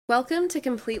Welcome to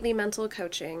Completely Mental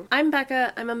Coaching. I'm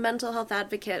Becca. I'm a mental health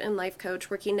advocate and life coach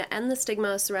working to end the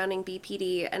stigma surrounding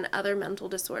BPD and other mental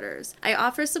disorders. I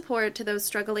offer support to those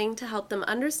struggling to help them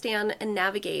understand and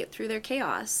navigate through their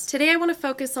chaos. Today I want to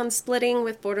focus on splitting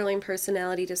with borderline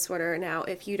personality disorder. Now,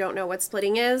 if you don't know what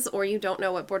splitting is or you don't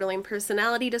know what borderline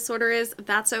personality disorder is,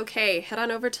 that's okay. Head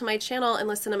on over to my channel and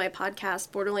listen to my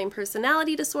podcast, Borderline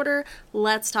Personality Disorder.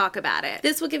 Let's talk about it.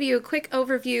 This will give you a quick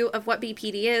overview of what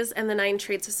BPD is and the 9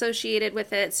 traits associated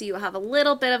with it, so you'll have a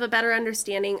little bit of a better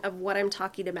understanding of what I'm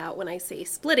talking about when I say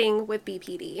splitting with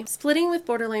BPD. Splitting with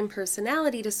borderline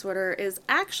personality disorder is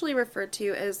actually referred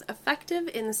to as affective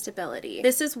instability.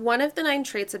 This is one of the 9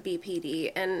 traits of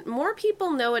BPD, and more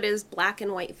people know it as black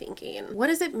and white thinking. What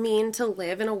does it mean to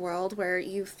live in a world where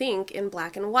you think in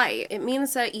black and white? It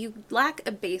means that you lack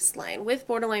a baseline. With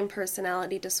borderline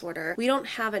personality disorder, we don't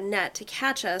have a net to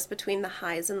catch us between the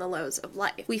highs and the lows of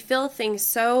life. We feel things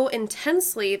so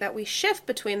intensely that we shift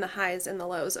between the highs and the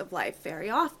lows of life very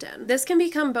often. This can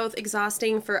become both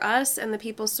exhausting for us and the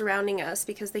people surrounding us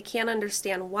because they can't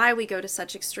understand why we go to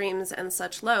such extremes and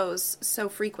such lows so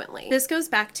frequently. This goes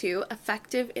back to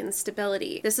affective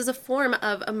instability. This is a form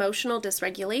of emotional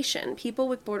dysregulation. People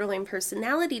with borderline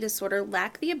personality disorder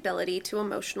lack the ability to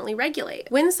emotionally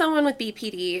regulate. When someone with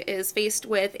BPD is faced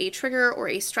with a trigger or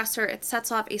a stressor, it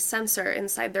sets off a sensor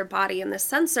inside their body, and the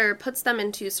sensor puts them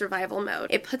into survival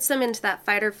mode. It puts them into that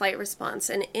fight or flight response.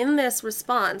 And in this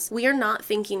response, we are not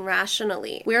thinking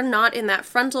rationally. We are not in that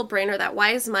frontal brain or that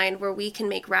wise mind where we can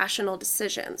make rational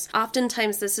decisions.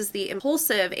 Oftentimes, this is the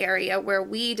impulsive area where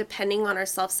we, depending on our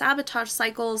self-sabotage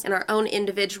cycles and our own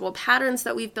individual patterns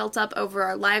that we've built up over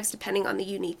our lives, depending on the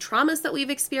unique traumas that we've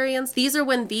experienced, these are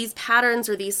when these patterns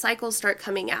or these cycles start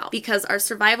coming out because our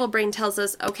survival brain tells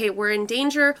us, okay, we're in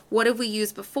danger. What have we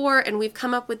used before? And we've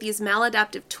come up with these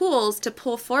maladaptive tools to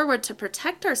pull forward to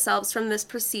protect ourselves from this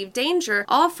perceived danger,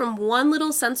 all from one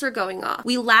little sensor going off.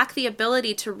 We lack the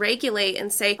ability to regulate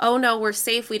and say, oh no, we're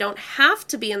safe. We don't have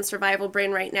to be in survival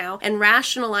brain right now, and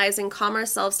rationalize and calm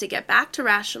ourselves to get back to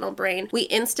rational brain. We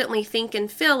instantly think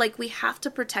and feel like we have to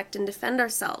protect and defend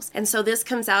ourselves. And so this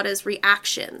comes out as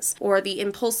reactions or the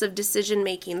impulsive decision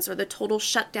makings or the total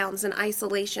shutdowns and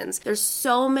isolations. There's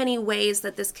so many ways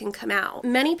that this can come out.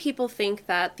 Many people think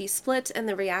that the split and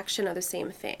the reaction are the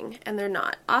same thing, and they're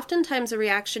not. Oftentimes a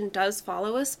reaction does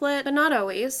follow a split, but not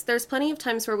always. There's plenty of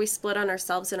times where we split on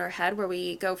ourselves in our head, where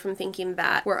we go from thinking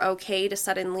that we're okay to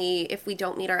suddenly, if we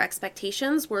don't meet our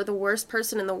expectations, we're the worst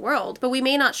person in the world. But we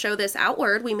may not show this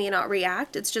outward, we may not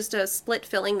react. It's just a split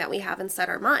feeling that we have inside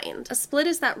our mind. A split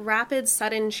is that rapid,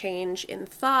 sudden change in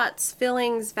thoughts,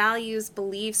 feelings, values,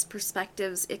 beliefs,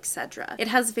 perspectives, etc. It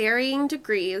has varying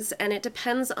degrees, and it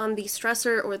depends on the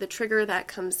stressor or the trigger that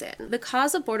comes in. The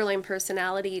cause of borderline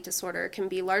personality disorder can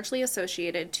be largely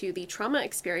associated to the trauma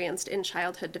experienced in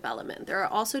childhood development. There are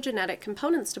also genetic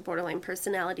components to borderline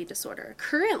personality disorder.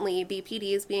 Currently,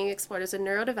 BPD is being explored as a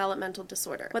neurodevelopmental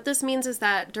disorder. What this means is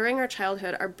that during our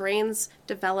childhood, our brains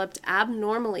developed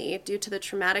abnormally due to the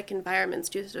traumatic environments,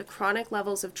 due to the chronic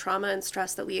levels of trauma and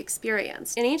stress that we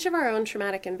experienced. In each of our own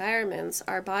traumatic environments,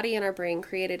 our body and our brain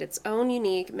created its own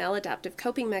unique maladaptive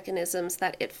coping mechanisms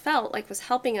that it felt like was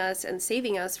helping us and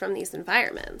saving us from these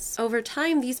environments. Over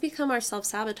time, these become our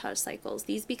self-sabotage cycles.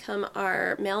 These become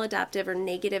our maladaptive or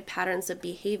negative patterns of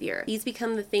behavior. These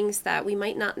become the things that we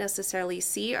might not necessarily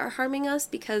see are harming us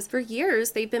because for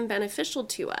years they've been beneficial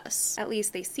to us. At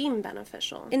least they seem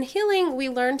beneficial. In healing, we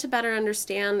learn to better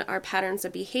understand our patterns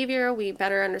of behavior. We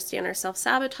better understand our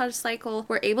self-sabotage cycle.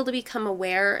 We're able to become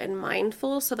aware and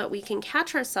mindful so that we can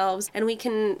catch ourselves and we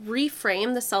can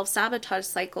reframe the self-sabotage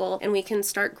cycle and we can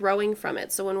start growing from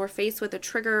it. So when we're faced with a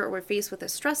trigger or we're faced with a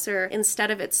stressor,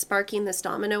 instead of it sparking this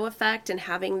domino effect and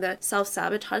having the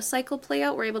self-sabotage cycle play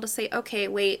out, we're able to say, okay,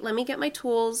 wait, let me get my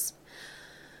tools.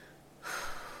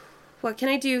 What can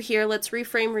I do here? Let's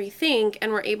reframe, rethink,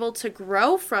 and we're able to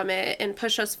grow from it and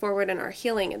push us forward in our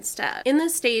healing instead. In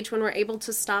this stage, when we're able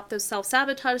to stop those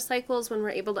self-sabotage cycles, when we're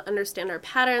able to understand our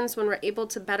patterns, when we're able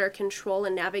to better control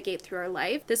and navigate through our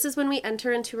life, this is when we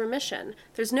enter into remission.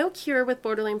 There's no cure with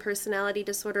borderline personality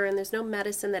disorder, and there's no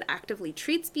medicine that actively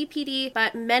treats BPD,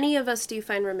 but many of us do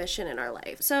find remission in our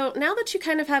life. So now that you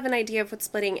kind of have an idea of what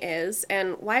splitting is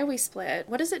and why we split,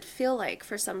 what does it feel like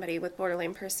for somebody with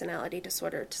borderline personality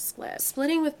disorder to split? split.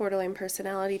 Splitting with borderline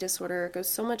personality disorder goes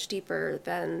so much deeper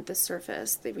than the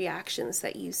surface, the reactions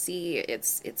that you see.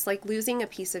 It's like losing a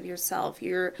piece of yourself.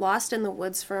 You're lost in the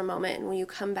woods for a moment, and when you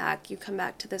come back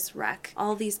to this wreck,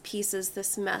 all these pieces,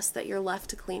 this mess that you're left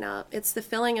to clean up. It's the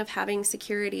feeling of having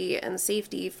security and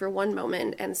safety for one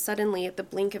moment, and suddenly at the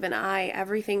blink of an eye,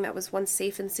 everything that was once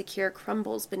safe and secure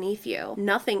crumbles beneath you.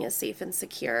 Nothing is safe and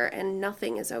secure, and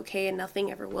nothing is okay, and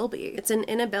nothing ever will be. It's an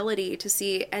inability to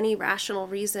see any rational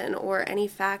reason or any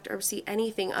fact or see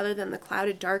anything other than the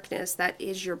clouded darkness that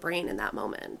is your brain in that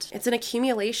moment. It's an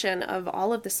accumulation of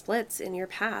all of the splits in your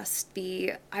past.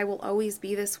 The I will always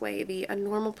be this way, the a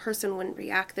normal person wouldn't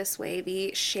react this way,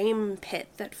 the shame pit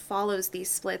that follows these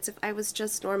splits. If I was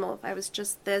just normal, if I was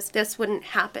just this wouldn't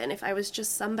happen. If I was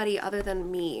just somebody other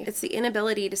than me. It's the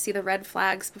inability to see the red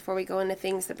flags before we go into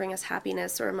things that bring us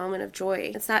happiness or a moment of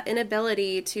joy. It's that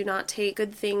inability to not take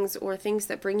good things or things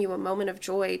that bring you a moment of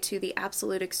joy to the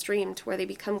absolute extreme to where they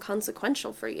become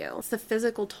consequential for you. It's the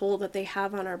physical toll that they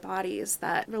have on our bodies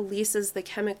that releases the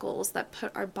chemicals that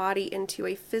put our body into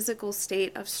a physical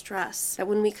state of stress, that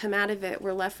when we come out of it,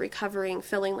 we're left recovering,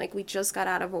 feeling like we just got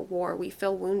out of a war. We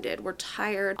feel wounded. We're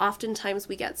tired. Oftentimes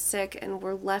we get sick and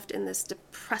we're left in this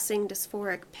depressing,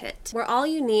 dysphoric pit. We're all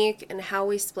unique in how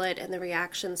we split and the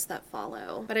reactions that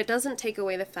follow, but it doesn't take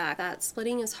away the fact that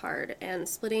splitting is hard and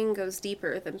splitting goes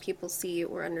deeper than people see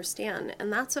or understand,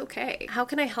 and that's okay. How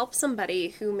can I help somebody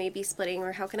who may be splitting,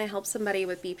 or how can I help somebody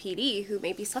with BPD who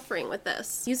may be suffering with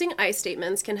this? Using I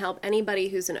statements can help anybody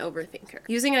who's an overthinker.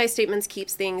 Using I statements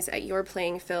keeps things at your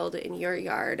playing field in your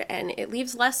yard, and it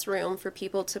leaves less room for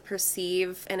people to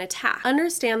perceive an attack.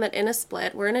 Understand that in a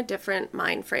split, we're in a different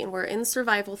mind frame. We're in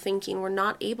survival thinking. We're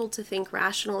not able to think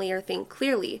rationally or think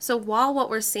clearly. So while what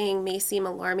we're saying may seem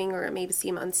alarming, or it may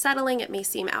seem unsettling, it may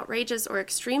seem outrageous or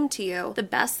extreme to you, the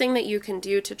best thing that you can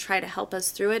do to try to help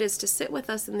us through it is to sit with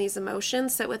us in these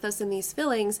emotions, sit with us in these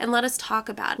feelings, and let us talk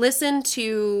about it. Listen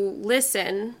to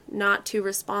listen, not to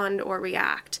respond or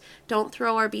react. Don't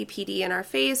throw our BPD in our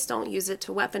face. Don't use it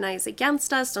to weaponize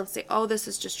against us. Don't say, oh, this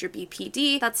is just your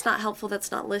BPD. That's not helpful.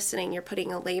 That's not listening. You're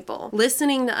putting a label.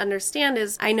 Listening to understand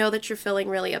is, I know that you're feeling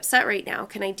really upset right now.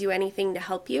 Can I do anything to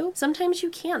help you? Sometimes you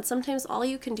can't. Sometimes all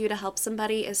you can do to help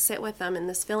somebody is sit with them in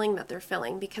this feeling that they're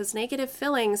feeling, because negative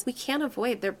feelings, we can't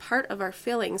avoid. They're part of our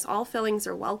feelings. All feelings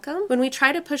are welcome. When we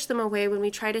try to push them away, when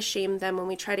we try to shame them, when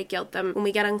we try to guilt them, when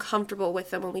we get uncomfortable with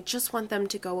them, when we just want them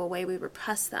to go away, we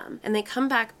repress them. And they come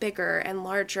back bigger and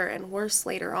larger and worse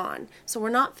later on. So we're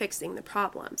not fixing the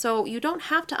problem. So you don't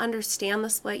have to understand the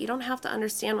split. You don't have to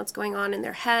understand what's going on in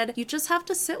their head. You just have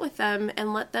to sit with them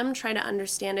and let them try to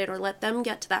understand it, or let them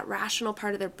get to that rational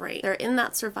part of their brain. They're in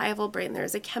that survival brain.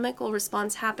 There's a chemical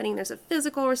response happening. There's a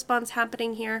physical response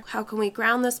happening here. How can we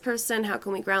ground this person? How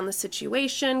can we ground the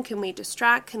situation? Can we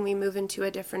distract? Can we move into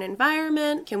a different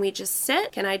environment? Can we just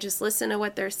sit? Can I just listen to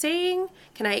what they're saying?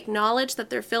 Can I acknowledge that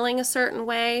they're feeling a certain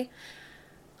way?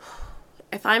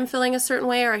 If I'm feeling a certain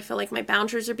way, or I feel like my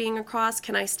boundaries are being crossed,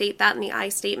 can I state that in the I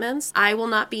statements? I will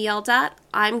not be yelled at.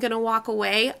 I'm going to walk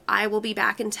away. I will be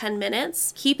back in 10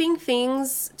 minutes. Keeping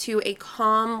things to a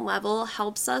calm level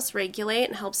helps us regulate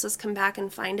and helps us come back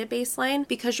and find a baseline,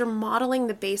 because you're modeling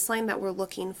the baseline that we're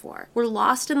looking for. We're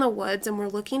lost in the woods and we're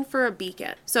looking for a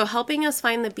beacon. So helping us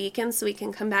find the beacon so we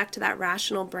can come back to that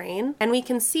rational brain and we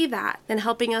can see that, then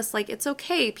helping us, like, it's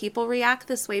okay. People react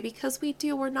this way because we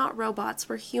do. We're not robots.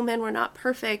 We're human. We're not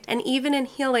perfect. And even in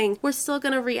healing, we're still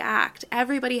going to react.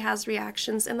 Everybody has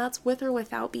reactions, and that's with or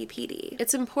without BPD.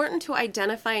 It's important to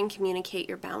identify and communicate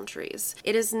your boundaries.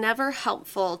 It is never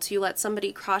helpful to let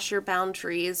somebody cross your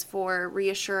boundaries for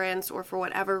reassurance or for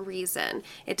whatever reason.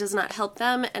 It does not help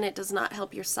them, and it does not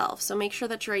help yourself. So make sure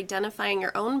that you're identifying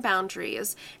your own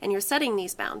boundaries and you're setting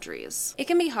these boundaries. It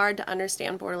can be hard to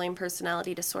understand borderline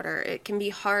personality disorder. It can be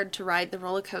hard to ride the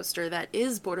roller coaster that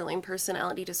is borderline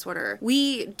personality disorder.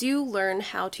 We do learn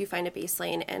how to find a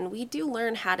baseline, and we do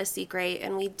learn how to see gray,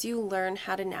 and we do learn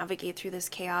how to navigate through this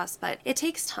chaos, but it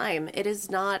takes time. It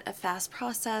is not a fast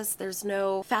process. There's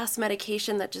no fast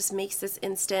medication that just makes this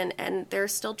instant, and there are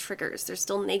still triggers. There's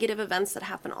still negative events that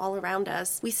happen all around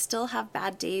us. We still have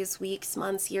bad days, weeks,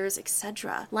 months, years,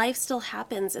 etc. Life still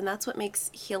happens, and that's what makes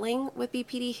healing with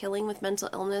BPD, healing with mental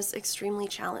illness, extremely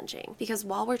challenging. Because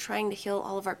while we're trying to heal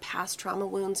all of our past trauma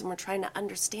wounds and we're trying to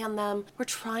understand them, we're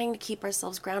trying to keep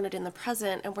ourselves grounded in the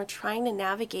present, and we're trying to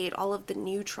navigate all of the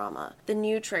new trauma, the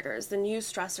new triggers, the new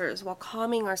stressors, while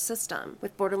calming our system. some.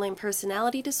 With borderline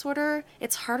personality disorder,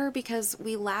 it's harder because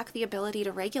we lack the ability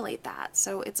to regulate that.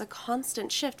 So it's a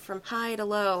constant shift from high to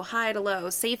low,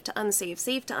 safe to unsafe,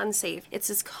 safe to unsafe. It's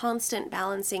this constant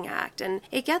balancing act, and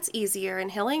it gets easier in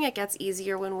healing. It gets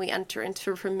easier when we enter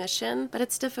into remission, but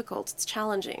it's difficult. It's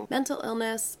challenging. Mental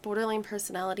illness, borderline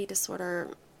personality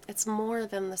disorder, it's more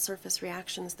than the surface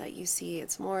reactions that you see.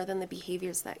 It's more than the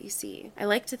behaviors that you see. I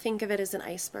like to think of it as an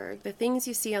iceberg. The things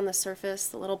you see on the surface,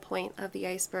 the little point of the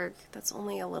iceberg, that's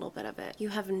only a little bit of it. You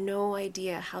have no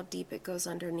idea how deep it goes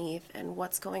underneath and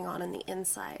what's going on the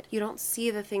inside. You don't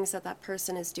see the things that that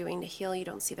person is doing to heal. You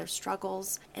don't see their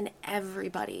struggles. And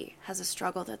everybody has a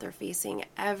struggle that they're facing.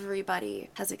 Everybody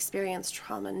has experienced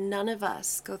trauma. None of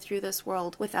us go through this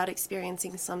world without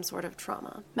experiencing some sort of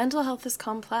trauma. Mental health is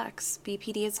complex.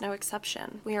 BPD is no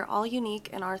exception. We are all unique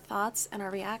in our thoughts and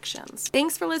our reactions.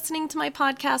 Thanks for listening to my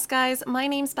podcast, guys. My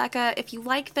name's Becca. If you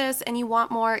like this and you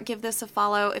want more, give this a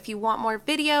follow. If you want more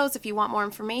videos, if you want more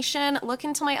information, look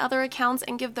into my other accounts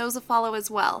and give those a follow as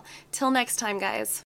well. Till next time, guys.